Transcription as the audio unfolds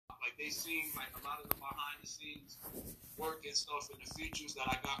Like they seem like a lot of the behind the scenes work and stuff and the features that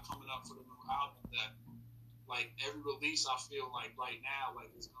I got coming up for the new album. That like every release, I feel like right now,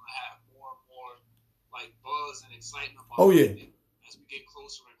 like it's gonna have more and more like buzz and excitement behind it as we get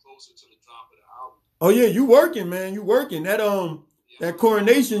closer and closer to the drop of the album. Oh yeah, you working, man. You working. That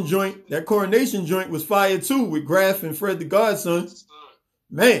Coronation joint was fire too with Graf and Fred the Godson. Yes,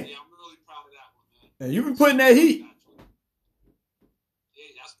 man. Yeah, I'm really proud of that one, man. And you been putting that heat.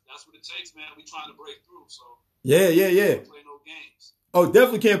 Yeah, that's what it takes, man. We trying to break through, so yeah. Can't play no games. Oh,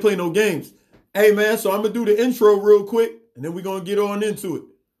 definitely can't play no games. Hey man, so I'm gonna do the intro real quick, and then we're gonna get on into it.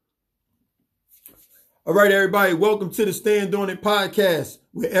 All right, everybody, welcome to the Stand On It podcast,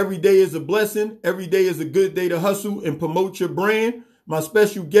 where every day is a blessing, every day is a good day to hustle and promote your brand. My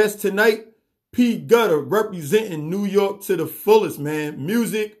special guest tonight, P Gutter, representing New York to the fullest, man.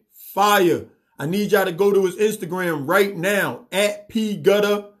 Music, fire. I need y'all to go to his Instagram right now, at P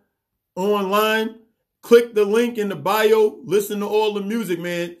Gutter online. Click the link in the bio. Listen to all the music,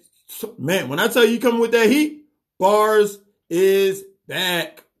 man. Man, when I tell you coming with that heat, Bars is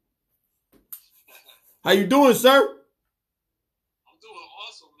back. How you doing, sir? I'm doing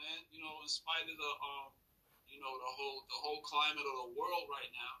awesome, man. You know, in spite of the the whole climate of the world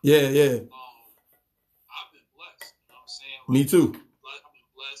right now. Yeah. I've been blessed. You know what I'm saying? Like, Me too. I've been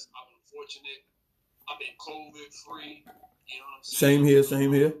blessed. I've been fortunate. I've been COVID free. You know what I'm Same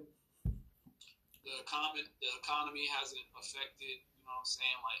saying? here. The economy hasn't affected, you know what I'm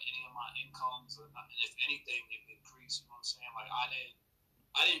saying, like any of my incomes, or not, and if anything, they've increased. You know what I'm saying? Like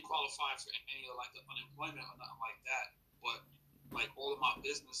I didn't qualify for any of like the unemployment or nothing like that, but like all of my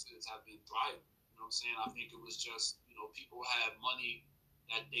businesses have been thriving. You know what I'm saying? I think it was just, you know, people had money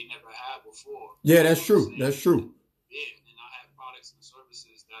that they never had before. Yeah, that's true. That's true. Yeah, and I had products and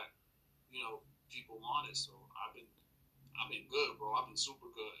services that, you know, people wanted. So I've been good, bro. I've been super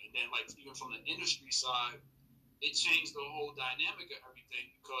good. And then like even from the industry side, it changed the whole dynamic of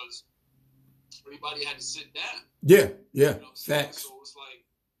everything because everybody had to sit down. Yeah. You know Facts. So it's like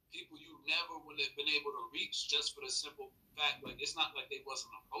people you never would have been able to reach just for the simple fact, like it's not like they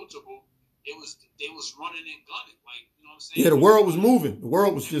wasn't approachable. They was running and gunning, like, you know what I'm saying? Yeah, the world was moving. The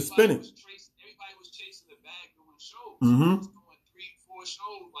world was just spinning. Everybody was chasing the bag doing shows. Mm-hmm. Was doing 3-4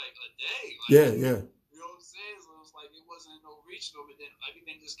 shows like a day. Like, Yeah. You know what I'm saying? So it was like it wasn't no reaching them, but then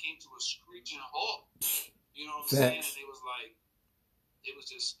everything just came to a screeching halt. You know what I'm saying? And it was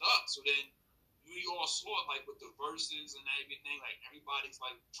just stuck. So then you all saw it like with the verses and everything, like everybody's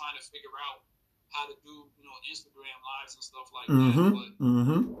like trying to figure out how to do, you know, Instagram lives and stuff like that. But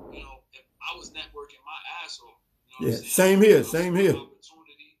you know, if I was networking my ass off, you know what I'm saying? Same here.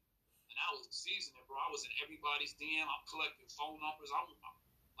 Opportunity, and I was seasoning, bro. I was in everybody's DM. I'm collecting phone numbers. I'm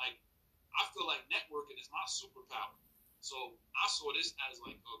like, I feel like networking is my superpower. So I saw this as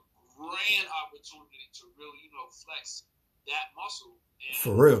like a grand opportunity to really, you know, flex that muscle. And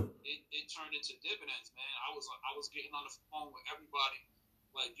for real. It turned into dividends, man. I was getting on the phone with everybody,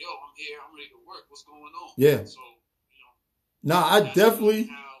 like, yo, I'm here, I'm ready to work. What's going on? Yeah. So, you know. Nah, I definitely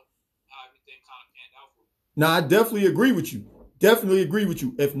how everything kind of panned out for me. Nah, I definitely agree with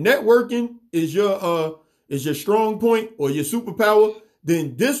you. If networking is your strong point or your superpower,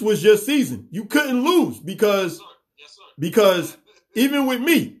 then this was your season. You couldn't lose because Yes, sir. Because even with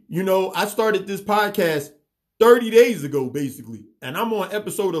me, you know, I started this podcast 30 days ago, basically. And I'm on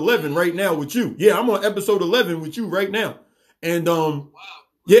episode 11 right now with you. Yeah, I'm on episode 11 with you right now. And, Wow.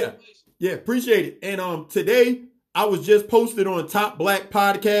 yeah, appreciate it. And, today I was just posted on Top Black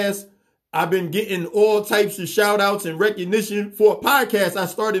Podcast. I've been getting all types of shout outs and recognition for a podcast I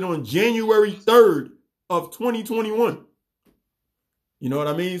started on January 3rd of 2021. You know what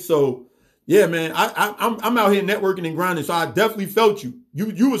I mean? So, yeah, man, I'm out here networking and grinding. So I definitely felt you.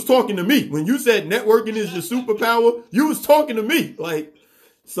 You was talking to me when you said networking is your superpower. You was talking to me, like,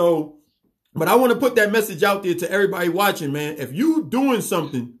 so. But I want to put that message out there to everybody watching, man. If you doing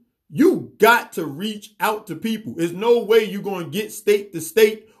something, you got to reach out to people. There's no way you're going to get state to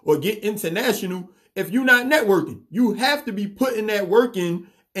state or get international if you're not networking. You have to be putting that work in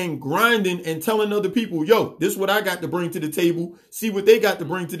and grinding and telling other people, yo, this is what I got to bring to the table. See what they got to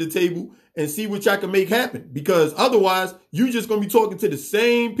bring to the table and see what y'all can make happen. Because otherwise, you just going to be talking to the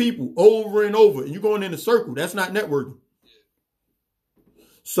same people over and over. And you're going in a circle. That's not networking.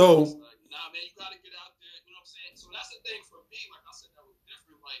 So, nah, man, you got to get out there. You know what I'm saying? So that's the thing for me. Like I said, that was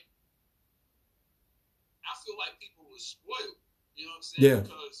different. Like, I feel like people were spoiled. You know what I'm saying? Yeah.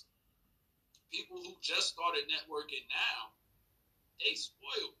 Because people who just started networking now, they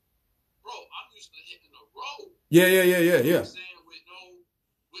spoiled. Bro, I'm used to hitting a road. Yeah. You know what I'm saying?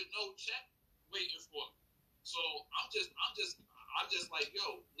 With no check waiting for me. So I'm just I'm just like,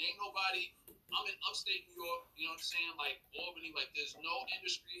 yo, ain't nobody. I'm in upstate New York, you know what I'm saying? Like Albany, like there's no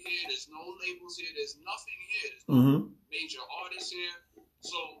industry here, there's no labels here, there's nothing here, there's no major artists here.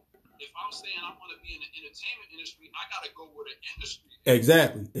 So if I'm saying I want to be in the entertainment industry, I gotta go where the industry is.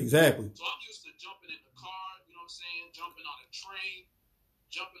 Exactly. So I'm used to jumping in the car, you know what I'm saying? Jumping on a train,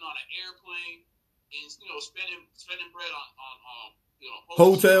 jumping on an airplane, and spending bread on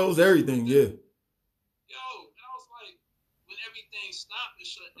hotels, everything, yeah. Yo, and I was like, when everything stopped and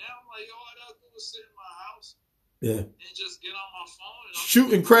shut down, I'm like, yo, all I gotta do is sit in my house, and just get on my phone and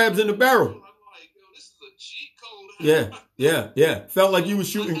shooting crabs in the barrel. I'm like, yo, this is a cheat code. Yeah. Felt like you was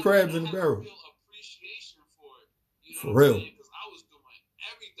shooting crabs in the barrel. Real appreciation for it, for real. Because I was doing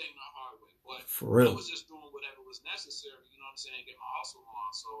everything the hard way, but for real, I was just doing whatever was necessary. You know what I'm saying? Get my hustle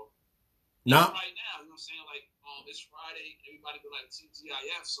on. So right now, you know what I'm saying? Like, it's Friday. Everybody be like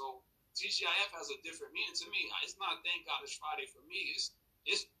TGIF. So TGIF has a different meaning to me. It's not thank God it's Friday for me.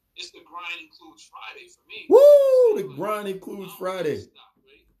 It's the grind includes Friday for me. Woo! The grind includes Friday.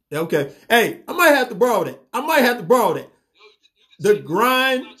 Okay. Hey, I might have to borrow that. Yo, The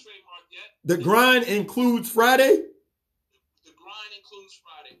grind. The grind includes Friday. The grind includes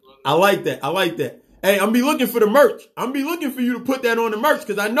Friday, brother. I like that. Hey, I'm be looking for the merch. I'm be looking for you to put that on the merch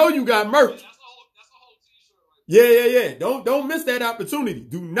because I know you got merch. That's a whole t-shirt. Yeah. Don't miss that opportunity.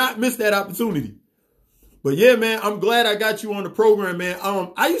 Do not miss that opportunity. But yeah, man, I'm glad I got you on the program, man.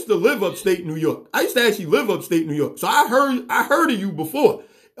 I used to live upstate New York. I used to actually live upstate New York. So I heard of you before.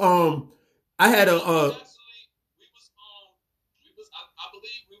 I had a I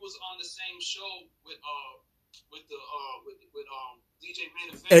believe we was on the same show with DJ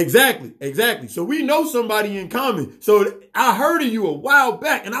Manifest. Exactly. So we know somebody in common. So I heard of you a while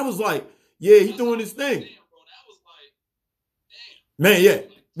back, and I was like, yeah, he's doing his thing. Damn, bro, that was like, damn. Man, yeah.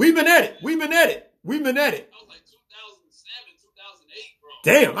 We've been at it. That was like 2007, 2008, bro.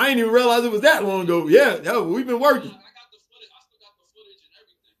 Damn, I didn't even realize it was that long ago. Yeah, we've been working. I got the footage. I still got the footage and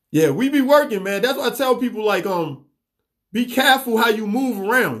everything. Yeah, we be working, man. That's why I tell people, like, be careful how you move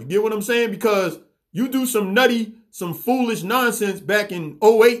around. You get what I'm saying? Because you do some foolish nonsense back in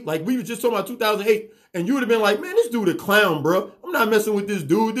 2008. Like, we were just talking about 2008. And you would have been like, man, this dude a clown, bro. I'm not messing with this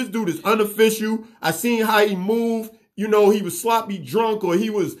dude. This dude is unofficial. I seen how he moved. You know, he was sloppy drunk or he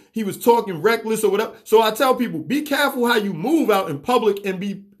was talking reckless or whatever. So I tell people, be careful how you move out in public and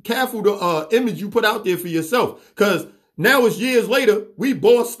be careful the image you put out there for yourself. Because now it's years later, we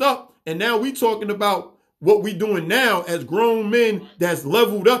bossed up and now we talking about what we doing now as grown men that's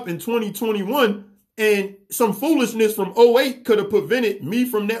leveled up in 2021. And some foolishness from 2008 could have prevented me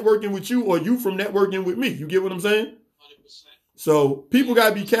from networking with you or you from networking with me. You get what I'm saying? 100%. So people got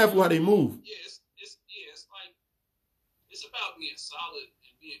to be careful how they move. Yeah, it's like, it's about being solid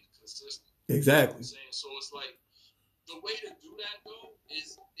and being consistent. Exactly. You know what I'm saying? So it's like, the way to do that though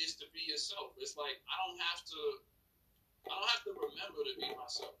is to be yourself. It's like, I don't have to remember to be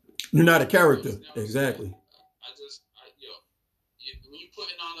myself. You're not a character. Exactly. When you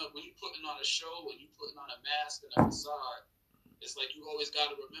putting on a show, when you putting on a mask and a facade, it's like you always got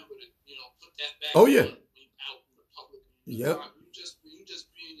to remember to, put that back on when you out in the public. Yep. You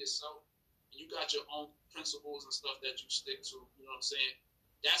just being yourself, and you got your own principles and stuff that you stick to. You know what I'm saying?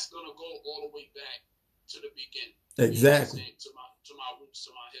 That's gonna go all the way back to the beginning. Exactly. To my roots,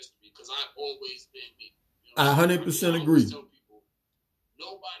 to my history, because I've always been me. I 100% agree. Tell people,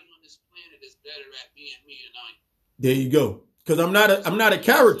 nobody on this planet is better at being me than I am. There you go. Because I'm not a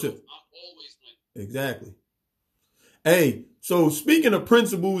character. I'm always winning. Exactly. Hey, so speaking of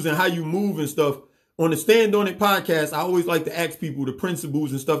principles and how you move and stuff, on the Stand On It podcast, I always like to ask people the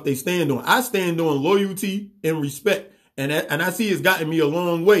principles and stuff they stand on. I stand on loyalty and respect. And I see it's gotten me a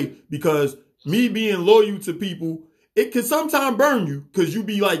long way because me being loyal to people, it can sometimes burn you because you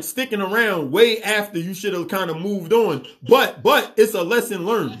be like sticking around way after you should have kind of moved on. But it's a lesson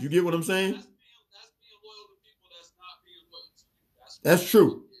learned. You get what I'm saying? That's being loyal to people that's not being loyal to you. That's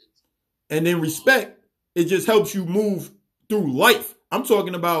true. And then respect, it just helps you move through life. I'm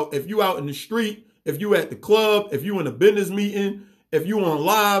talking about if you out in the street, if you at the club, if you in a business meeting, if you on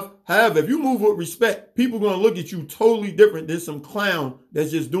live, however, if you move with respect, people going to look at you totally different than some clown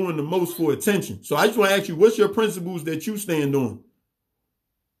that's just doing the most for attention. So I just want to ask you, what's your principles that you stand on?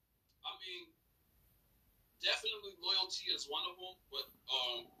 I mean, definitely loyalty is one of them, but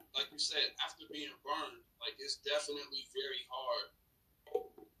like you said, after being burned, like it's definitely very hard.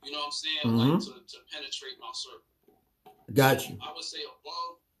 You know what I'm saying? Mm-hmm. Like to penetrate my circle. Got you. I would say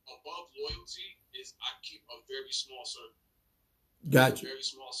above loyalty is I keep a very small circle. Got you. Very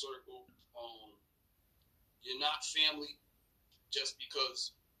small circle. You're not family just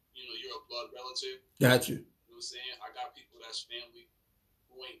because you're a blood relative. Got you. You know what I'm what I'm saying? I got people that's family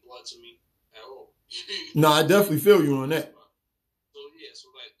who ain't blood to me at all. No, I definitely feel you on that.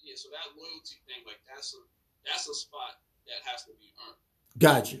 So that loyalty thing, like that's a spot that has to be earned.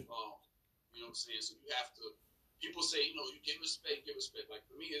 Gotcha. You know what I'm saying? So you have to. People say, you give respect. Like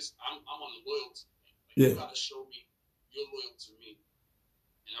for me, I'm on the loyalty thing. Like, you gotta show me you're loyal to me,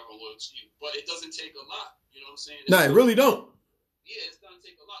 and I'm loyal to you. But it doesn't take a lot. You know what I'm saying? No, it really don't. Yeah, it's gonna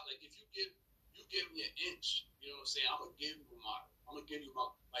take a lot. Like if you give me an inch, you know what I'm saying? I'm gonna give you my.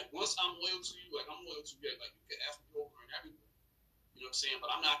 Like once I'm loyal to you, like I'm loyal to you. Like you can ask me over and everything. You know what I'm saying? But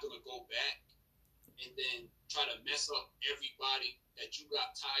I'm not going to go back and then try to mess up everybody that you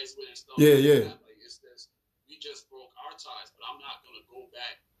got ties with and stuff. Yeah. Like it's this, we just broke our ties, but I'm not going to go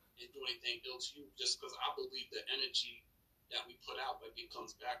back and do anything ill to you just because I believe the energy that we put out, like it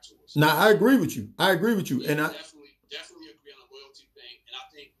comes back to us. Nah, I agree with you. Yeah, and I definitely agree on the loyalty thing. And I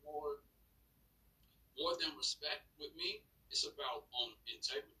think more than respect with me, it's about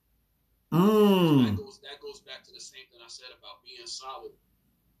integrity. So that goes back to the same thing I said about being solid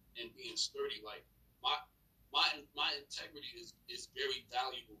and being sturdy. Like my integrity is very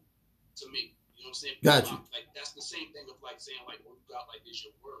valuable to me. You know what I'm saying? Gotcha. Like that's the same thing of like saying like what you got like is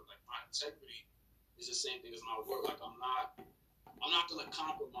your word. Like my integrity is the same thing as my word. Like I'm not gonna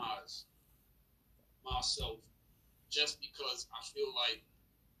compromise myself just because I feel like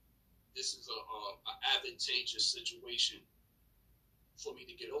this is a advantageous situation for me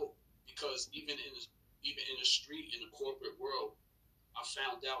to get over. Because even in the street, in the corporate world, I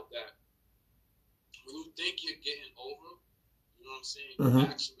found out that when you think you're getting over, you know what I'm saying, you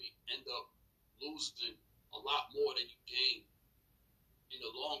actually end up losing a lot more than you gain in the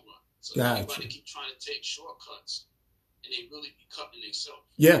long run. So everybody keep trying to take shortcuts, and they really be cutting themselves.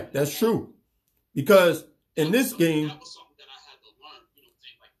 Yeah, that's true. Because in this game, that was something that I had to learn. You know,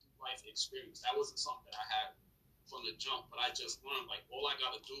 like through life experience. That wasn't something that I had from the jump, but I just learned like all I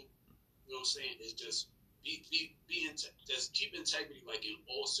gotta do. You know what I'm saying? Is just just keep integrity like in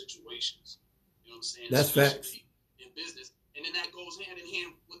all situations. You know what I'm saying? That's facts. In business. And then that goes hand in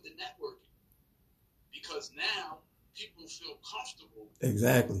hand with the networking. Because now people feel comfortable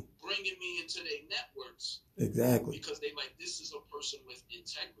bringing me into their networks. Exactly. Because they like, this is a person with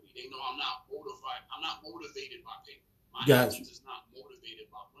integrity. They know I'm not motivated by paper. My business is not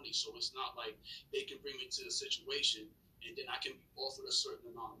motivated by money. So it's not like they can bring me to the situation and then I can be offered a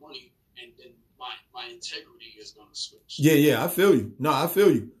certain amount of money and then my integrity is going to switch. Yeah, I feel you. No, I feel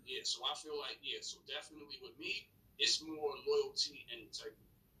you. Yeah, so I feel like, so definitely with me, it's more loyalty and integrity.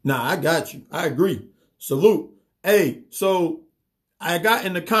 Nah, I got you. I agree. Salute. Hey, so I got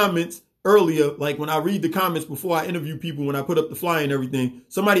in the comments earlier, like when I read the comments before I interview people, when I put up the flyer and everything,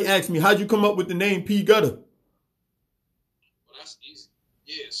 somebody asked me, how'd you come up with the name P. Gutter? Well, that's easy.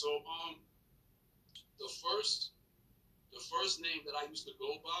 Yeah, so the first name that I used to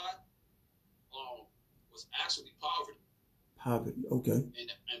go by was actually Poverty. Poverty, okay.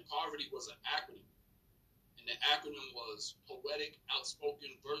 And Poverty was an acronym. And the acronym was Poetic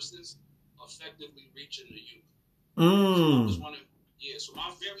Outspoken Verses Effectively Reaching the Youth. So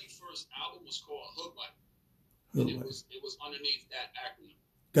my very first album was called Hood Life. And it was underneath that acronym.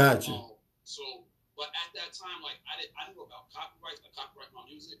 Gotcha. But at that time, like I didn't know about copyrights, like copyright my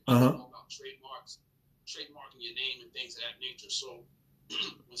music. I didn't know about trademarking your name and things of that nature. So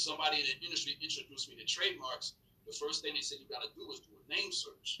when somebody in the industry introduced me to trademarks, the first thing they said you got to do is do a name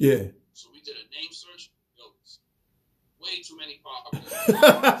search. Yeah. So we did a name search. Way too many properties.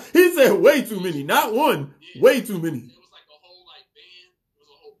 He said way too many, not one. Yeah, way too many. It was like a whole band. It was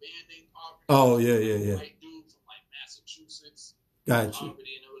a whole band named Poverty. Oh yeah. White dude from like Massachusetts. Gotcha.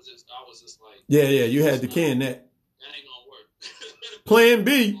 Poverty, and I was just like. Yeah. You had to can that. That ain't gonna work. Plan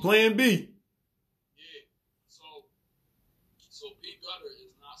B. Yeah. So P. Gutter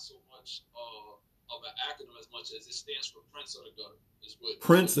is not so much of an acronym as much as it stands for Prince of the Gutter.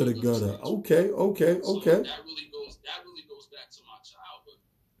 Prince of the Gutter. Okay. So that really goes back to my childhood,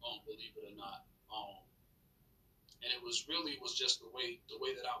 believe it or not. And it was just the way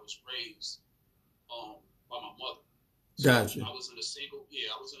that I was raised by my mother. So gotcha. I was in a single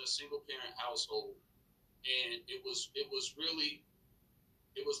parent household, and it was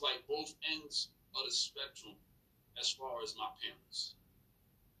like both ends of the spectrum as far as my parents.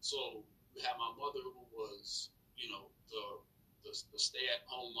 So we had my mother who was, the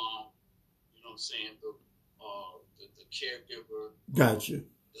stay-at-home mom, you know what I'm saying, the caregiver, gotcha,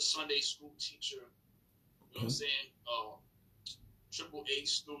 the Sunday school teacher, you know what I'm saying, triple A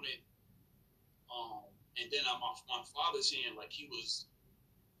student, and then on my father's hand, like he was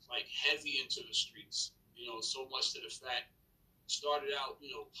like heavy into the streets, so much to the fact started out,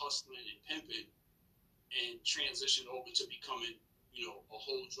 hustling and pimping, and transitioned over to becoming, you know, a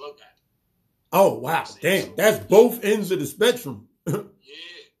whole drug addict. Oh, wow. Damn. So, that's both ends of the spectrum. Yeah. You know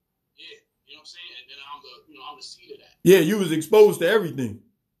what I'm saying? And then I'm the seed of that. Yeah, you was exposed to everything.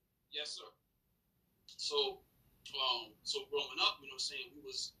 Yes, sir. So growing up, you know what I'm saying,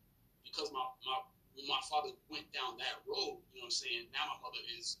 because when my father went down that road, you know what I'm saying, now my mother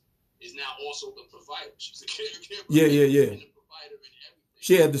is now also the provider. She's a caregiver. Yeah. And the provider and everything.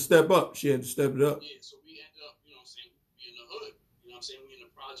 She had to step up. She had to step it up. Yeah, so we ended up, you know what I'm saying, we in the hood. You know what I'm saying? We in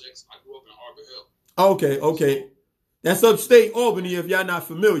the projects. I grew up in Arbor Hill. Okay. That's upstate Albany if y'all not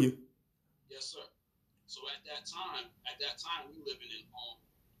familiar. Yes, sir. So at that time, we living in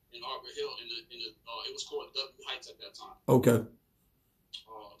Arbor Hill it was called W Heights at that time. Okay.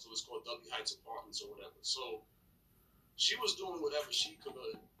 So it's called W Heights Apartments or whatever. So she was doing whatever she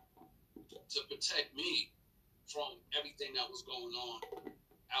could to protect me from everything that was going on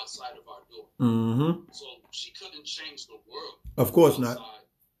outside of our door. Mm-hmm. So she couldn't change the world. Of course not. Outside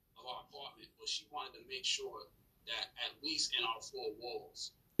of our apartment, but she wanted to make sure that at least in our four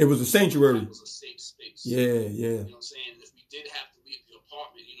walls, it was a sanctuary. It was a safe space. Yeah. You know what I'm saying? If we did have to leave the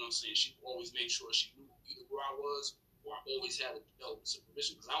apartment, you know what I'm saying, she always made sure she knew either where I was or I always had adult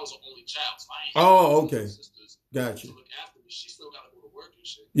supervision because I was the only child. So I ain't okay. Sisters gotcha. To look after me. She still got to go to work and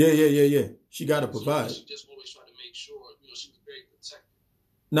shit. Yeah. She got to provide. So she just always tried to make sure, you know, she was very protective.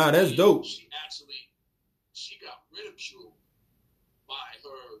 Nah, that's dope. She got ridiculed by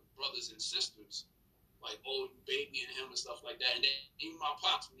her brothers and sisters. Like, oh, you babying him and stuff like that. And then even my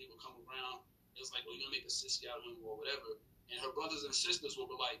pops, when he would come around, it was like, oh, you're going to make a sissy out of him or whatever. And her brothers and sisters would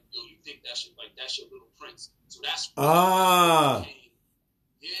be like, yo, you think that's your little prince. So that's So that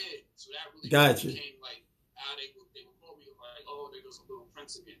really became like how they would call me like, oh, there goes a little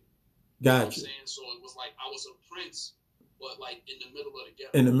prince again. Gotcha. You know what I'm saying? So it was like I was a prince, but like in the middle of the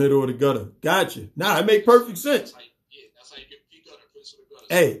gutter. In the middle of the gutter. Gotcha. Nah, it make perfect sense. That's how you get P-gutter, prince of the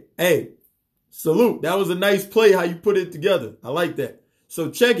gutter. Hey. Salute. That was a nice play how you put it together. I like that.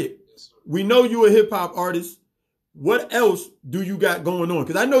 So check it. Yes, we know you're a hip-hop artist. What else do you got going on?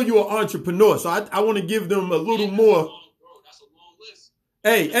 Because I know you're an entrepreneur, so I want to give them a little more. That's a long list.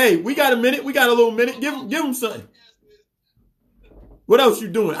 Hey, we got a minute. We got a little minute. Give them something. What else you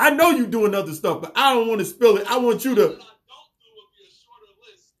doing? I know you doing other stuff, but I don't want to spill it. I want you to.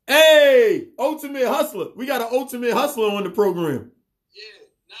 Hey, Ultimate Hustler. We got an Ultimate Hustler on the program.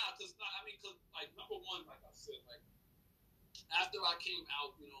 After I came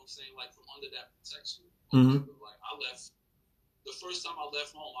out, you know what I'm saying, like from under that protection, like I left, the first time I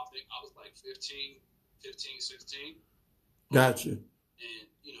left home, I think I was like 15, 16. Gotcha. And,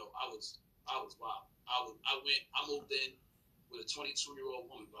 you know, I was wild. I moved in with a 22-year-old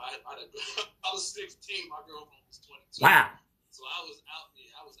woman, but I was 16, my girlfriend was 22. Wow. So I was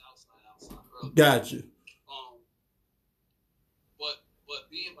outside early. Gotcha. But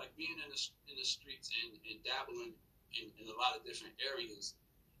being in the streets and dabbling in a lot of different areas,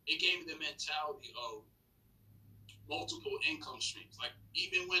 it gave me the mentality of multiple income streams. Like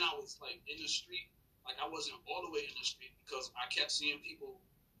even when I was like in the street, like I wasn't all the way in the street because I kept seeing people,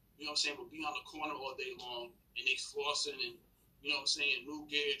 you know what I'm saying, would be on the corner all day long and they flossing and, you know what I'm saying, new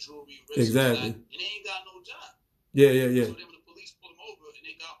gear, jewelry, exactly, and they ain't got no job. Yeah. So then when the police pull them over and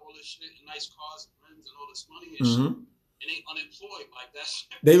they got all this shit and nice cars and rims and all this money and shit, and they unemployed like that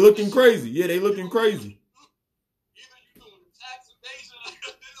shit. They looking crazy. Yeah, they looking crazy.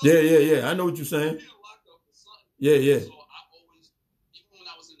 Yeah. I know what you're saying. Yeah. So I always, even when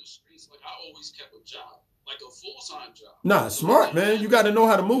I was in the streets, like I always kept a job, like a full-time job. Nah, smart, man. You got to know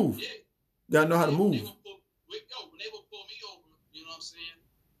how to move. Yeah. You got to know how to move. When they would pull me over, you know what I'm saying?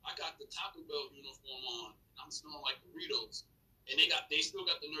 I got the Taco Bell uniform on. I'm smelling like Doritos. And they still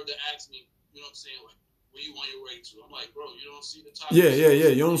got the nerve to ask me, you know what I'm saying, like, where you on your way to? I'm like, bro, you don't see the Taco Bell?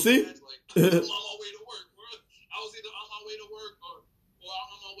 Yeah. You don't see? Like, I'm on my way to work, bro. I was either on my way to work or I'm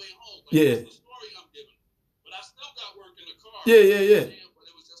on my way home. Like, that's the story I'm giving. But I still got work in the car. Yeah. But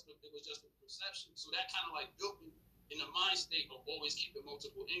it was just a perception. So that kind of like built me in the mind state of always keeping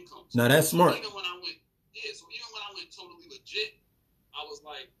multiple incomes. Now that's smart. So even when I went totally legit, I was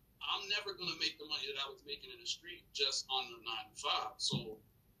like, I'm never gonna make the money that I was making in the street just on the 9 to 5. So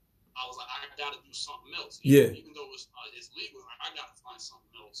I was like, I gotta do something else. Even though it's legal, I gotta find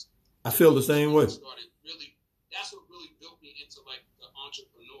something else. I feel the same way. That's what really built me into like the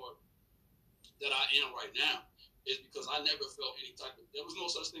entrepreneur that I am right now. Is because I never felt any type of, there was no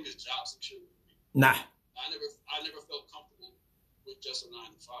such thing as job security. Nah. I never felt comfortable with just a 9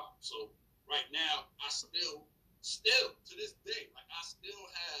 to 5. So right now, I still to this day, like I still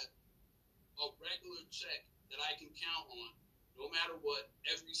have a regular check that I can count on no matter what,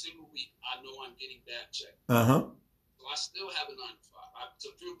 every single week, I know I'm getting that check. So I still have a 9 to 5.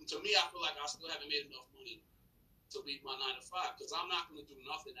 To me, I feel like I still haven't made enough money to leave my 9 to 5 because I'm not going to do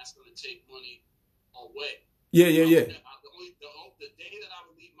nothing that's going to take money away. Yeah. The day that I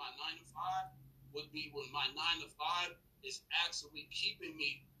would leave my 9 to 5 would be when my 9 to 5 is actually keeping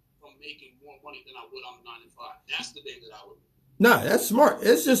me from making more money than I would on the 9 to 5. That's the day that I would. Nah, that's smart.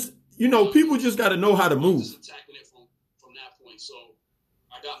 It's just, people just got to know how to move. I'm just attacking it from that point. So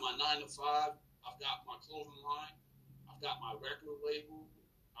I got my 9 to 5. I've got my clothing line. I've got my record label.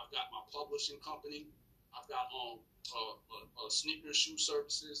 I've got my publishing company. I've got sneaker shoe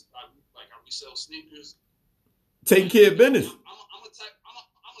services. I resell sneakers. Taking care of business. I'm a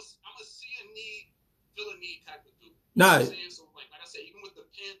see a need, fill a need type of dude. Nah. So like I said, even with the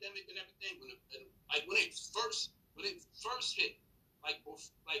pandemic and everything, when it first hit, like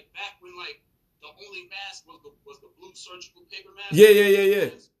back when like the only mask was the blue surgical paper mask. Yeah.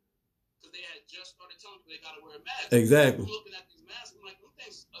 Because they had just started telling people they gotta wear a mask. Exactly. I'm looking at these masks, I'm like, them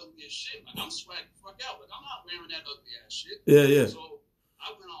things ugly as shit. Like I'm swagged the fuck out. Like I'm not wearing that ugly ass shit. Yeah. So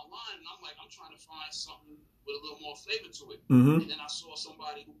I went online and I'm like, I'm trying to find something with a little more flavor to it. Mm-hmm. And then I saw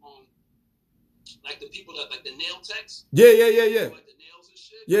somebody who like the people that like the nail techs. Yeah. Like the nails and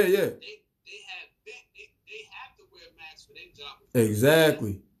shit. Yeah. They had to wear masks for their job.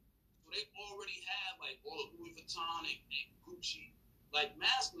 Exactly. So they already had like all the Louis Vuitton and Gucci like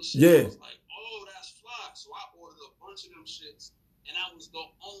masks and shit. Yeah. I was like, oh, that's fly. So I ordered a bunch of them shits, and I was the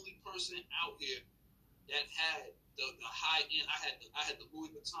only person out here that had the high end. I had the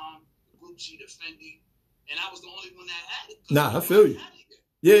Louis Vuitton, the Gucci, the Fendi, and I was the only one that had it. Nah, I feel you.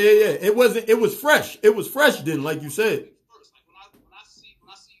 Yeah. It was fresh. It was fresh then, like you said. Like when I see a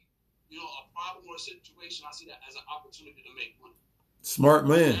problem or a situation, I see that as an opportunity to make money. Smart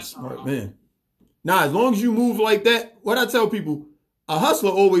man. Nah, as long as you move like that, what I tell people, a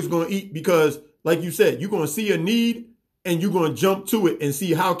hustler always going to eat because, like you said, you're going to see a need and you're going to jump to it and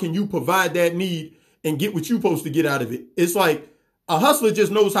see how can you provide that need and get what you're supposed to get out of it. It's like a hustler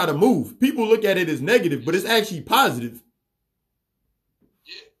just knows how to move. People look at it as negative, but it's actually positive.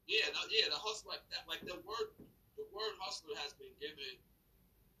 The hustler, like the word hustler has been given,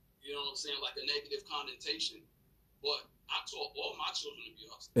 you know what I'm saying, like a negative connotation. But I taught all my children to be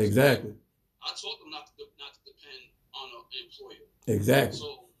hustlers. Exactly. I taught them not to depend on an employer. Exactly.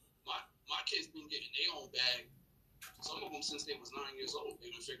 So my kids been getting their own bag. Some of them since they was 9 years old,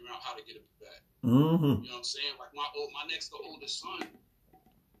 they've been figuring out how to get a bag. Mm-hmm. You know what I'm saying? Like my oldest son,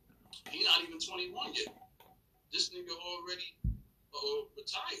 he's not even 21 yet. This nigga already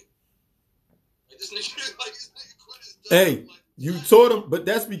retired. Like this nigga quit his job. Hey, you taught him, but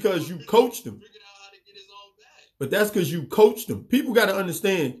that's because you coached him. Figured out how to get his own bag. But that's because you coached them. People got to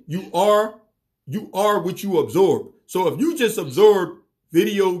understand you are what you absorb. So if you just absorb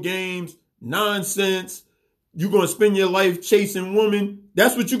video games, nonsense, you're going to spend your life chasing women.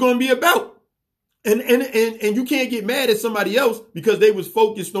 That's what you're going to be about. And you can't get mad at somebody else because they was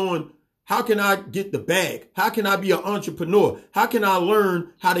focused on how can I get the bag? How can I be an entrepreneur? How can I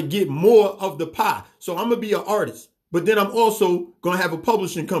learn how to get more of the pie? So I'm going to be an artist. But then I'm also going to have a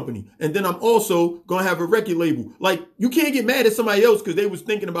publishing company. And then I'm also going to have a record label. Like, you can't get mad at somebody else because they was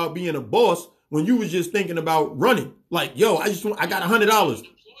thinking about being a boss when you was just thinking about running. Like, yo, I got $100. You know what I'm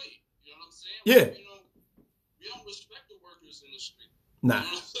saying? Yeah. Like, we don't respect the workers in the street. Nah. You know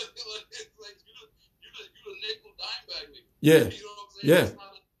what I'm saying? Like you the nickel dime bag nigga. Yeah. You know what I'm saying? Yeah.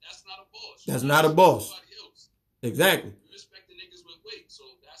 That's not a boss. That's not a boss. Somebody else. Exactly. We respect the niggas with weight. So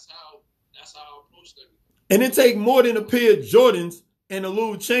that's how I approach everything. And it take more than a pair of Jordans and a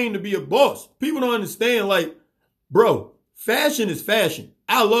little chain to be a boss. People don't understand, like, bro, fashion is fashion.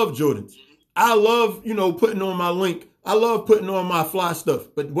 I love Jordans. Mm-hmm. I love, putting on my link. I love putting on my fly stuff.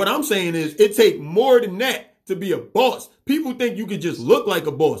 But what I'm saying is it take more than that to be a boss. People think you can just look like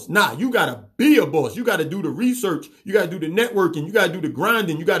a boss. Nah, you got to be a boss. You got to do the research. You got to do the networking. You got to do the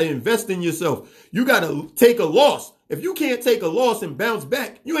grinding. You got to invest in yourself. You got to take a loss. If you can't take a loss and bounce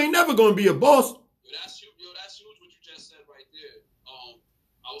back, you ain't never going to be a boss. That's huge what you just said right there. I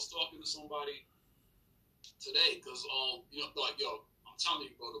was talking to somebody today because, I'm telling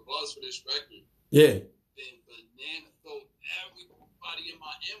you, bro, the buzz for this record. Yeah. Then banana throw everybody in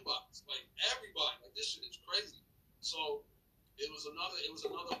my inbox. Like, everybody. Like, this shit is crazy. So, it was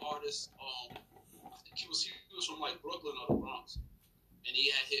another artist. I think he was from, like, Brooklyn or the Bronx. And he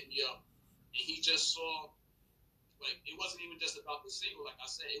had hit me up. And he just saw, like, it wasn't even just about the single. Like I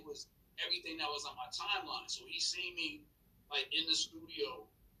said, it was everything that was on my timeline. So he seen me like in the studio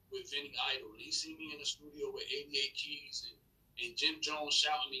with Vinny Idol, and he seen me in the studio with 88 Keys and and Jim Jones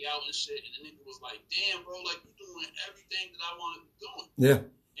shouting me out and shit. And the nigga was like, damn, bro, like, you're doing everything that I want to be doing. Yeah.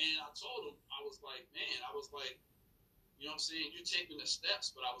 And I told him, I was like, man, I was like, you know what I'm saying? You're taking the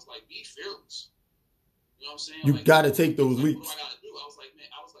steps, but I was like, be fearless. You know what I'm saying? You like, got to take those leaps. What do I got to do? I was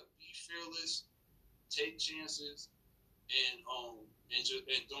like, be fearless, take chances, and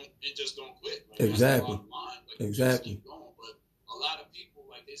just don't quit. Like, exactly. Like, exactly. Keep going. But a lot of people,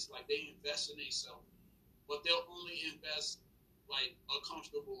 like, it's like they invest in themselves, but they'll only invest like a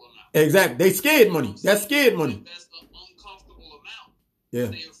comfortable amount. Exactly. They scared money. That's scared money. Invest an uncomfortable amount. Yeah.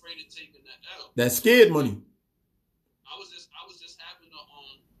 They're afraid of taking the L. That's scared money. I was just having a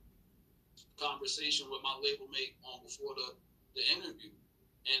conversation with my label mate before the interview,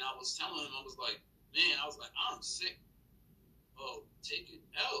 and I was telling him, I was like, man, I'm sick of taking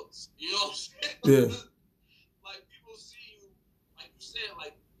L's. You know what I'm saying? Yeah. Like, people see you, like you said,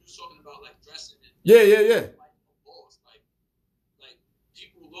 like you were talking about, like, dressing and yeah. Like a boss, like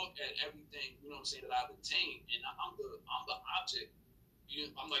people look at everything, you know what I'm saying, that I've attained, and I'm the object.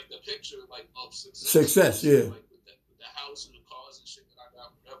 I'm like the picture, like, of success. Success, yeah. Like with the house and the cars and shit that I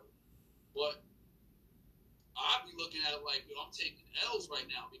got, whatever. But I be looking at it like, I'm taking L's right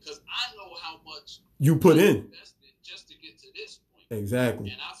now because I know how much you put in invested just to get to this point.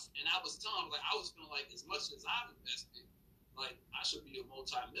 Exactly. And I was telling him, like, I was feeling like as much as I've invested, like, I should be a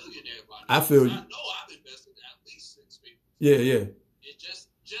multi-millionaire by now. I feel you. I know I've invested at least 6 figures. Yeah. It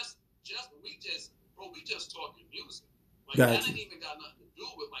we just talking music. Like, gotcha. That ain't even got nothing to do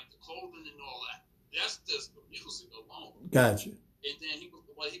with, like, the clothing and all that. That's just the music alone. Gotcha. And then he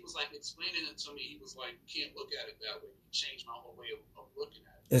was like explaining it to me. He was like, you can't look at it that way. You changed my whole way of looking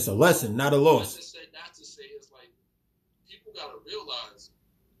at it. It's a lesson, not a loss. I just said that to say it's like, people got to realize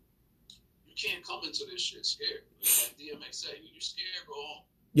you can't come into this shit scared. Like DMX said, you scared, go home.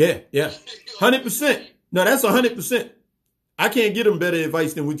 Yeah. 100%. No, that's 100%. I can't get them better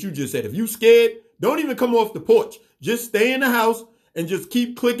advice than what you just said. If you scared, don't even come off the porch. Just stay in the house and just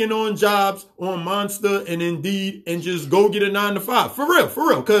keep clicking on jobs on Monster and Indeed and just go get a 9-to-5. For real.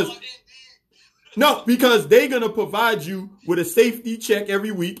 Because they going to provide you with a safety check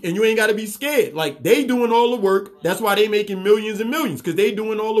every week and you ain't got to be scared. Like, they doing all the work. That's why they making millions and millions, because they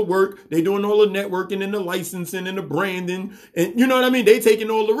doing all the work. They doing all the networking and the licensing and the branding. And you know what I mean? They taking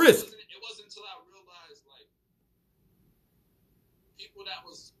all the risk. It wasn't until I realized, like, people that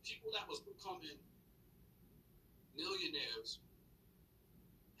was becoming millionaires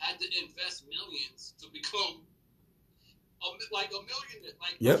had to invest millions to become a millionaire.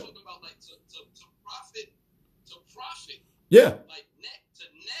 Like, yep. I'm talking about, like, to profit. Yeah. Like, net a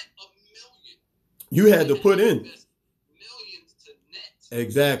million. You had to put in millions to net.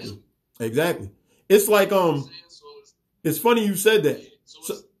 Exactly. It's like, it's funny you said that.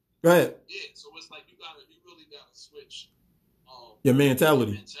 Yeah, go ahead. Yeah, so it's like you really gotta switch your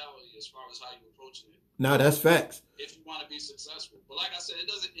mentality as far as how you approaching it. Nah, that's facts. If you want to be successful, but like I said, it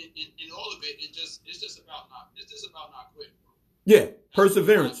doesn't. In all of it, it's just about not quitting. Yeah,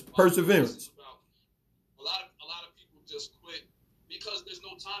 perseverance. A lot of people just quit because there's no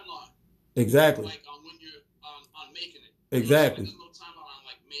timeline. Exactly. Like when you're on making it. Exactly. There's no timeline on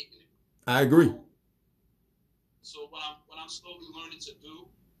like making it. I agree. So what I'm slowly learning to do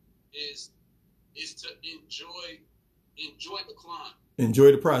is to enjoy the climb.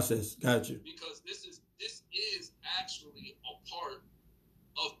 Enjoy the process. Gotcha. Because this is actually a part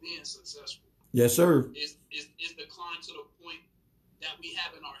of being successful. Yes, sir. Is the climb to the point that we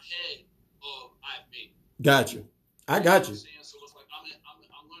have in our head of I've made. Gotcha. I got you. So it's like I'm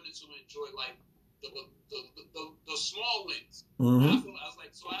learning to enjoy like the small wins. Mm-hmm. I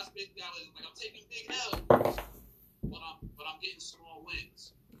basically like I'm taking big L's, but I'm getting small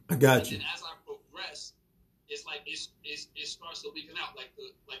wins. I got you. And as I progress, it's like it starts to leaking out. Like the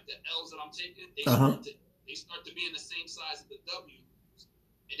L's that I'm taking, they start to be in the same size as the W's.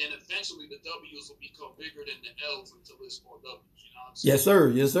 And then eventually the W's will become bigger than the L's until it's more W's. You know what I'm saying? Yes,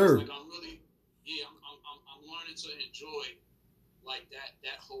 sir. Yes, sir. It's like I'm learning to enjoy like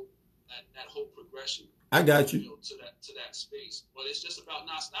that whole progression. I got you. To that space. But it's just about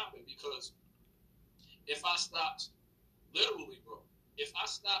not stopping, because if I stopped, literally, bro, if I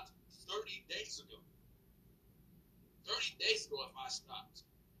stopped 30 days ago, if I stopped,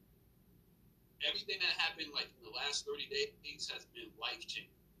 everything that happened like in the last 30 days has been life-changing.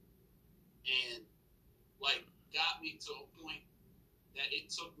 And like got me to a point that it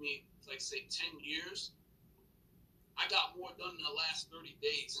took me like say 10 years. I got more done in the last 30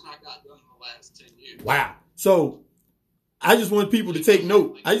 days than I got done in the last 10 years. Wow. So I just want people to take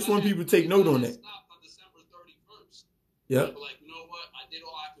note. I just want people to take note on that. Stopped on December 31st. Yeah. Like, you know what? I did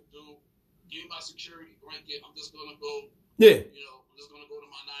all I could do. Give me my security blanket. I'm just gonna go Yeah. I'm just gonna go to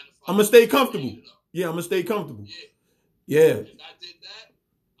my 9 to 5. I'm gonna stay comfortable. Yeah, I'm gonna stay comfortable. Yeah. If I did that,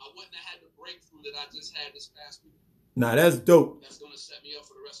 I wouldn't have had the breakthrough that I just had this past week. Nah, that's dope. That's gonna set me up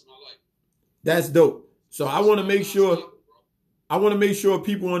for the rest of my life. That's dope. So I want to make sure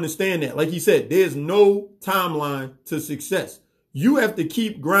people understand that. Like he said, there's no timeline to success. You have to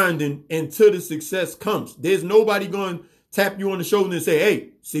keep grinding until the success comes. There's nobody going to tap you on the shoulder and say, hey,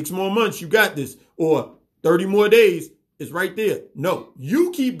 6 more months, you got this. Or 30 more days, it's right there. No,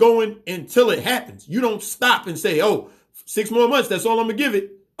 you keep going until it happens. You don't stop and say, oh, 6 more months, that's all I'm going to give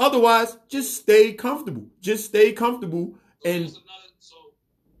it. Otherwise, just stay comfortable. Just stay comfortable. And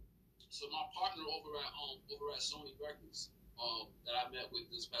so my partner over at Sony Records that I met with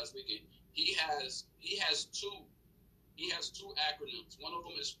this past weekend, he has two acronyms. One of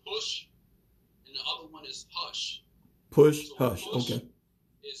them is PUSH, and the other one is HUSH. Push, hush. Push okay.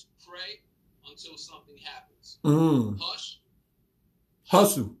 Is pray until something happens. Hush.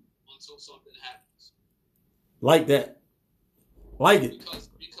 Hustle. Until something happens. Like that. Like it. Because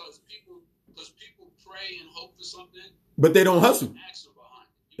people pray and hope for something, but they don't hustle. Action behind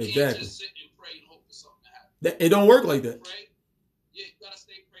it. You exactly. Can't just sit and pray and hope for something to happen. It don't work like that. Pray, yeah, you gotta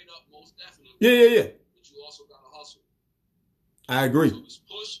stay prayed up, most definitely. Yeah. But you also gotta hustle. I agree. So it's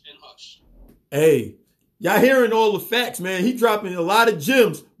push and hush. Hey, y'all hearing all the facts, man. He dropping a lot of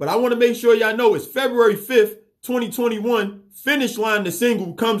gems, but I want to make sure y'all know it's February 5th, 2021. Finish Line, the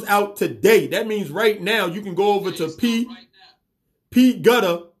single, comes out today. That means right now you can go over to P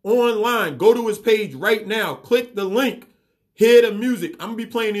Gutter online. Go to his page right now. Click the link. Hear the music. I'm going to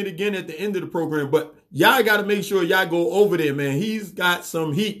be playing it again at the end of the program, but y'all got to make sure y'all go over there, man. He's got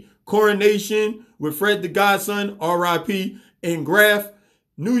some heat. Coronation with Fred the Godson, R.I.P. and Graf.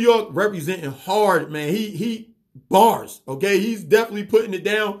 New York representing hard, man. He bars, okay? He's definitely putting it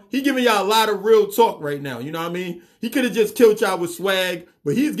down. He giving y'all a lot of real talk right now, you know what I mean? He could have just killed y'all with swag,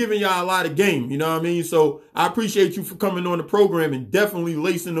 but he's giving y'all a lot of game, you know what I mean? So I appreciate you for coming on the program and definitely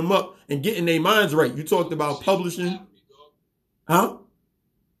lacing them up and getting their minds right. You talked about publishing. Huh?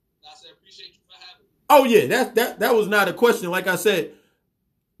 I said, appreciate you for having me. Oh, yeah, that was not a question. Like I said,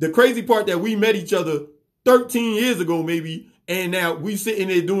 the crazy part that we met each other 13 years ago, maybe, and now we sitting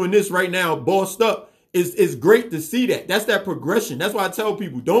there doing this right now, bossed up. It's great to see that. That's that progression. That's why I tell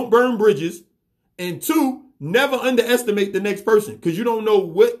people, don't burn bridges. And 2, never underestimate the next person because you don't know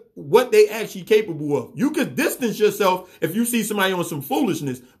what they actually capable of. You could distance yourself if you see somebody on some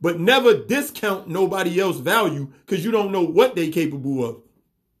foolishness, but never discount nobody else's value because you don't know what they capable of.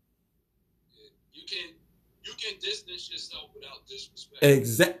 You can distance yourself without disrespect.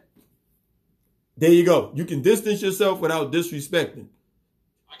 Exactly. There you go. You can distance yourself without disrespecting.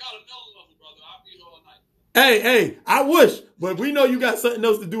 I got a million of them, brother. I'll be here all night. Hey, I wish, but we know you got something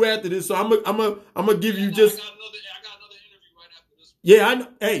else to do after this, so I'm gonna give you just. I got another interview right after this. Yeah, I know.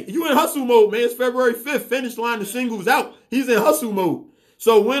 Hey, you in hustle mode, man. It's February 5th. Finish Line, the single's out. He's in hustle mode.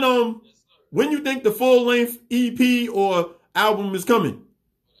 So when you think the full length EP or album is coming?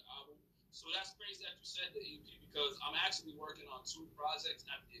 So that's crazy that you said the EP because I'm actually working on 2 projects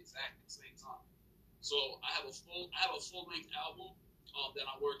at the exact same time. So I have a full length album that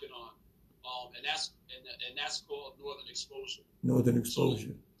I'm working on, and that's called Northern Exposure. Northern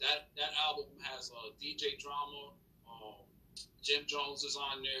Exposure. So that album has DJ Drama, Jim Jones is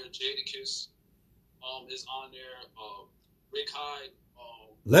on there, Jadakiss is on there, Rick Hyde,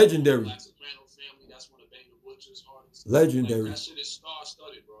 legendary. Black Soprano Family. That's one of Bang the Butcher's artists. Legendary. Like, that shit is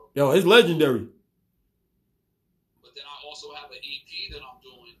star-studded, bro. Yo, it's legendary. But then I also have an EP that I'm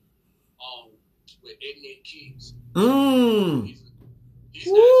doing with 88 Keys. He's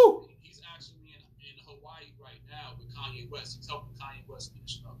actually in Hawaii right now with Kanye West. He's helping Kanye West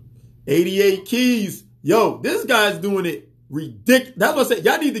finish up. 88 Keys. Yo, this guy's doing it ridiculous. That's what I said.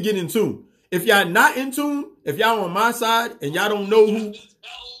 Y'all need to get in tune. If y'all not in tune, if y'all on my side and y'all don't know who.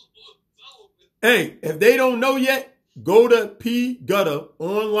 Hey, if they don't know yet, go to P Gutter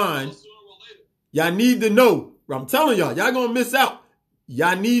online. Y'all need to know. I'm telling y'all gonna miss out.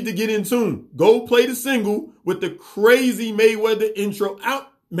 Y'all need to get in tune. Go play the single with the crazy Mayweather intro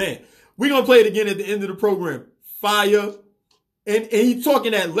out. Man, we're going to play it again at the end of the program. Fire. And he's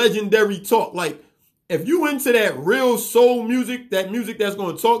talking that legendary talk. Like, if you into that real soul music, that music that's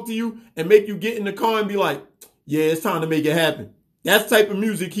going to talk to you and make you get in the car and be like, yeah, it's time to make it happen. That's the type of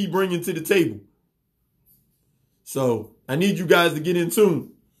music he bringing to the table. So I need you guys to get in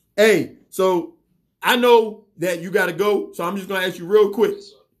tune. Hey, so I know that you got to go, so I'm just going to ask you real quick.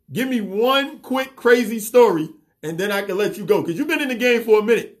 Give me one quick crazy story, and then I can let you go. Because you've been in the game for a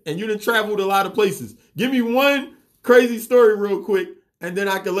minute, and you done traveled a lot of places. Give me one crazy story real quick, and then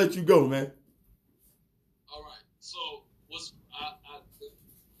I can let you go, man. All right. So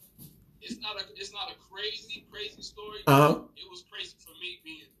it's not a crazy story. It was crazy for me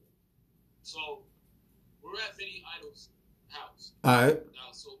being. So we're at Vinny Idol's house. All right.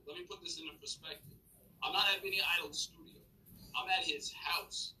 Now, so let me put this into perspective. I'm not at Vinny Idol's studio. I'm at his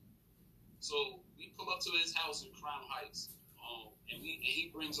house. So we pull up to his house in Crown Heights, and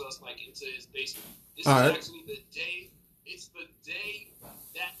he brings us like into his basement. This is actually the day. It's the day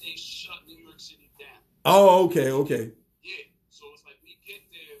that they shut New York City down. Oh, okay. Yeah. So it's like we get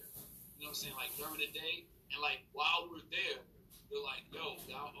there, you know what I'm saying, like during the day, and like while we're there, they're like, yo,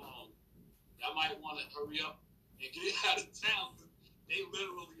 y'all might want to hurry up and get out of town. They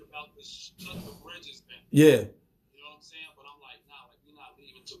literally about to shut the bridges down. Yeah. You know what I'm saying? But I'm like, nah, like we're not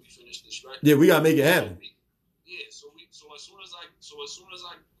leaving until we finish this record. Yeah, we gotta make it happen. Yeah. So as soon as I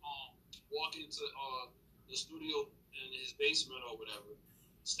walk into the studio in his basement or whatever,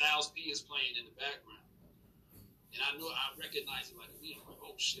 Styles P is playing in the background. And I recognized it like me. I'm like,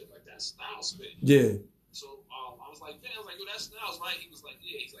 oh shit, like that's Styles P. Yeah. So I was like, yo, that's Styles, right? He was like,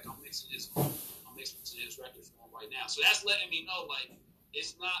 yeah. He's like, I'm mixing his record for him right now. So that's letting me know, like,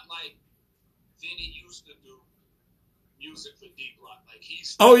 it's not like Vinny used to do music for D-Block. Like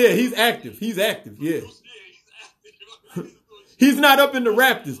he's active. He's active. Yeah. He's active. He's not up in the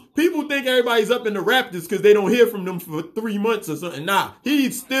Raptors. People think everybody's up in the Raptors because they don't hear from them for 3 months or something. Nah,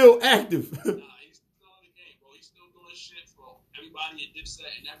 he's still active. He's still in the game, bro. He's still doing shit for everybody at Dipset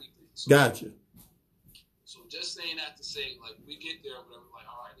and everything. So, gotcha. So just saying that to say, like, we get there or whatever, like,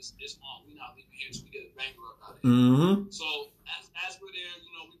 all right, it's on. We're not leaving here until we get a banger up out of here. Mm-hmm. So as we're there,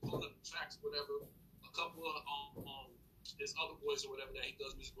 you know, we pull up the tracks, whatever. A couple of his other boys or whatever that he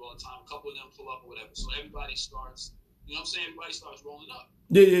does music all the time. A couple of them pull up or whatever. So everybody starts. You know what I'm saying? Everybody starts rolling up.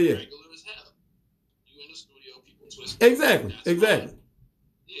 Yeah. Regular as hell. You in the studio, people twist. Exactly.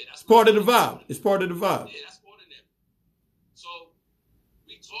 Yeah, that's part of the vibe. It's part of the vibe. Yeah, that's part of it. So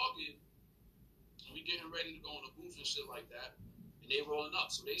we talking, and we getting ready to go in the booth and shit like that, and they rolling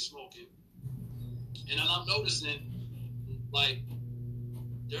up, so they smoking, and then I'm noticing, like,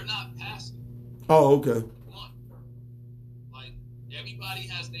 they're not passing. Oh, okay. One, like everybody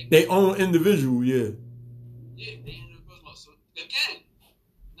has their own individual, yeah. Yeah, they individual. So again,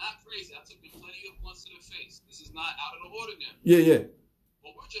 not crazy. I took plenty of blunts to the face. This is not out of the ordinary. Yeah.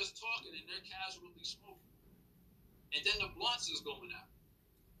 But we're just talking, and they're casually smoking, and then the blunts is going out.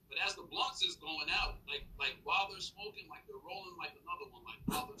 But as the blunts is going out, like while they're smoking, like they're rolling like another one, like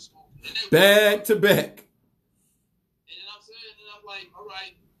while they're smoking. Back to back. And then I'm saying, and I'm like, all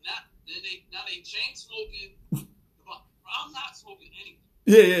right, now they chain smoking. I'm not smoking anything.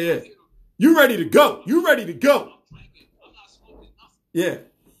 Yeah. You ready to go? I'm drinking. I'm not smoking nothing. Yeah.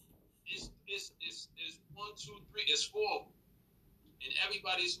 It's 1, 2, 3. It's 4 of them. And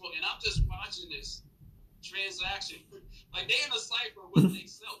everybody's smoking. And I'm just watching this transaction. Like, they in a cipher with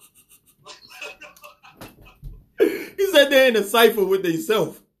themselves. He said they're in a cipher with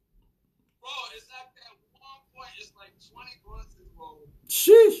themselves. Bro, it's like at one point, it's like 20 blunts in roll.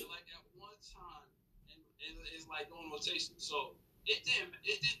 Sheesh. Like at one time. And it's like on rotation. So it didn't,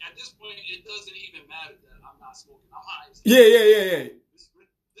 at this point, it doesn't even matter that I'm not smoking. I'm high. Yeah.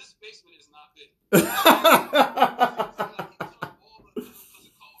 This basement is not big.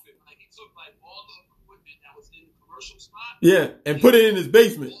 Spot, yeah, and put it in his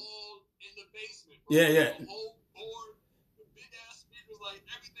basement. All in the basement. Bro. Yeah. The whole board, the big ass speakers, like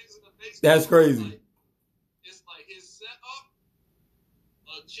everything's in the basement. That's crazy. It's like his setup,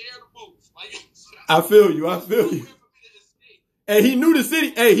 a chair to move. Like, I feel you. And he knew the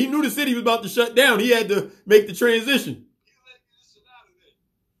city. Hey, he knew the city was about to shut down. He had to make the transition. He let this shit out of there.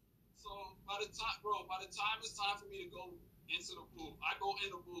 So by the time it's time for me to go into the booth, I go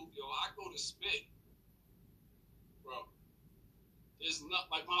in the booth, yo. I go to spit. Bro, it's not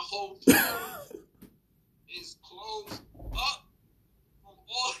like my whole thing is closed up from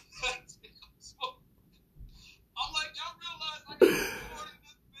all that. I'm like, y'all realize I got recorded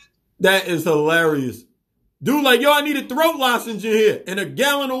this bitch? That is hilarious. Dude, like, yo, I need a throat lozenge in here and a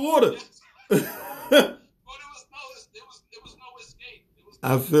gallon of water. But there was no escape.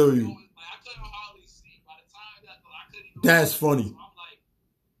 I feel you. Like, I couldn't hardly see. By the time that I couldn't even. That's funny. So I'm like,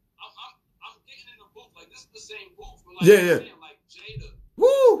 I'm getting in the booth. Like, this is the same booth. But like, yeah. Like Jada.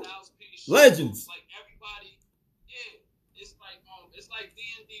 Woo! Legends. Like everybody. Yeah. It's like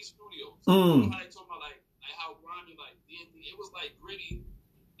D&D Studios. Mm. You know how they talk about like how grimy like D&D. It was like gritty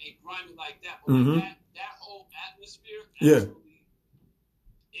and grimy like that. But like that whole atmosphere. Actually,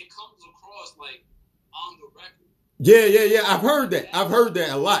 it comes across like on the record. Yeah. I've heard that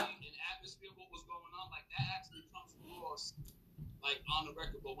a lot. In atmosphere, what was going on, like that actually comes across like on the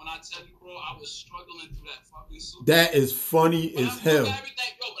record. But when I tell you, bro, I was struggling through that fucking suit. That is funny as hell.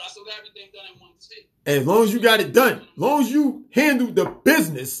 Everything, yo, but I said, still got everything done in one take. As long as you got it done. As long as you handled the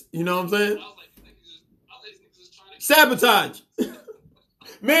business. You know what I'm saying? I was like, these niggas just trying to... Sabotage.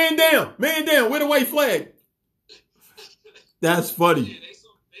 Man down. Man down. Where the white flag? That's funny. Yeah, they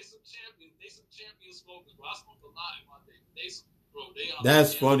some champion smokers, bro. I smoked a lot in my day. They are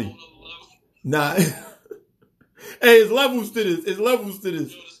that's funny. Nah. Hey, it's levels to this. It's levels to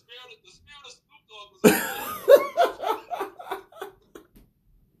this. Yo, the spirit of Snoop Dogg was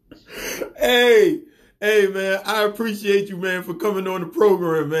Hey, man, I appreciate you, man, for coming on the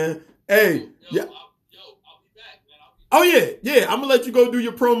program, man. Hey, yeah. I'll be back, man. Yeah. I'm gonna let you go do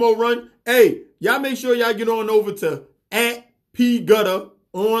your promo run. Hey, y'all make sure y'all get on over to @PGutter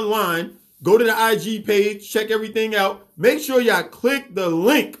online. Go to the IG page, check everything out. Make sure y'all click the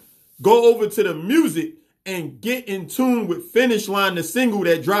link. Go over to the music and get in tune with Finish Line, the single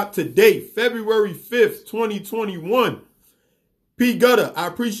that dropped today, February 5th, 2021. P. Gutter, I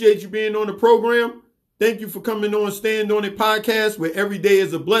appreciate you being on the program. Thank you for coming on Stand On It podcast, where every day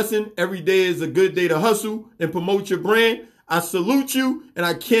is a blessing. Every day is a good day to hustle and promote your brand. I salute you, and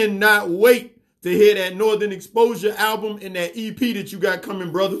I cannot wait to hear that Northern Exposure album and that EP that you got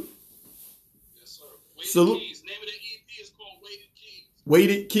coming, brother. Yes, sir. Weighted Keys. Name of the EP is called Weighted Keys.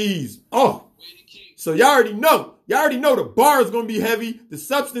 Weighted Keys. Oh. Weighted Keys. So y'all already know. Y'all already know the bar is going to be heavy. The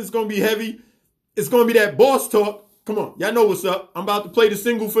substance is going to be heavy. It's going to be that boss talk. Come on. Y'all know what's up. I'm about to play the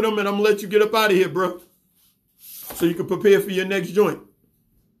single for them, and I'm going to let you get up out of here, bro. So you can prepare for your next joint.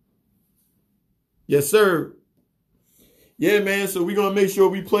 Yes, sir. Yeah, man. So we're going to make sure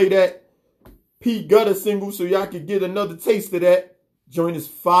we play that P. Gutter single so y'all can get another taste of that. Joint is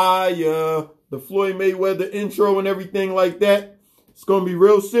fire. The Floyd Mayweather intro and everything like that. It's going to be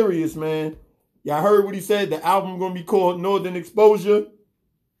real serious, man. Y'all heard what he said. The album going to be called Northern Exposure.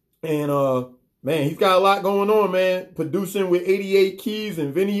 And, man, he's got a lot going on, man. Producing with 88 Keys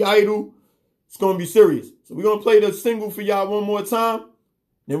and Vinny Idol. It's going to be serious. So we're going to play the single for y'all one more time.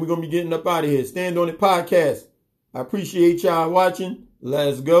 Then we're going to be getting up out of here. Stand On It podcast. I appreciate y'all watching.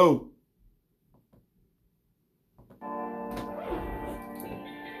 Let's go.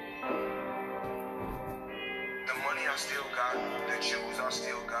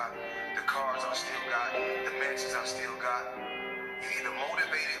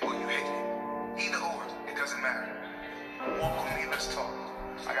 Walk with me, let's talk.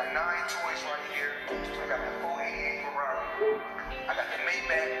 I got 9 toys right here. I got the 488 Ferrari. I got the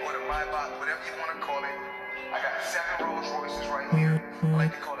Maybach or the Maybach, whatever you want to call it. I got 7 Rolls Royces right here. I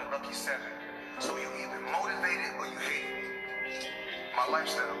like to call it Lucky 7. So you either motivated or you hate it. My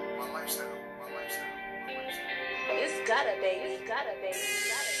lifestyle. It's gotta, baby.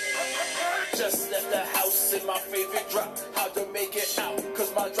 Just left the house in my favorite drop. How to make it out?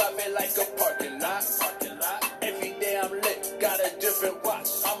 Cause my drive ain't like a parking lot. Every day I'm lit, got a different watch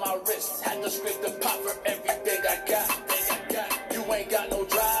on my wrist. Had to scrape the pot for everything I got. You ain't got no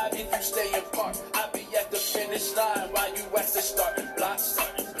drive if you stay in park. I be at the finish line while you at the starting block.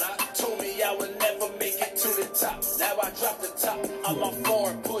 Told me I would never make it to the top. Now I drop the top on my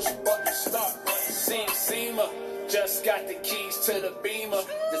phone, push button start. Seamer. Just got the keys to the Beamer.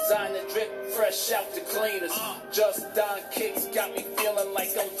 Designer drip, fresh out the cleaners. Just Don kicks got me feeling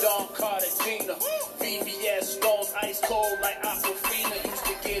like I'm Don Cartagena. VVS stones ice cold like Aquafina. Used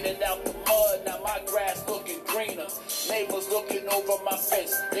to get it out the mud, now my grass looking greener. Neighbors looking over my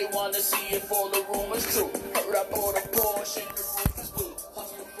fence, they wanna see if all the rumors true.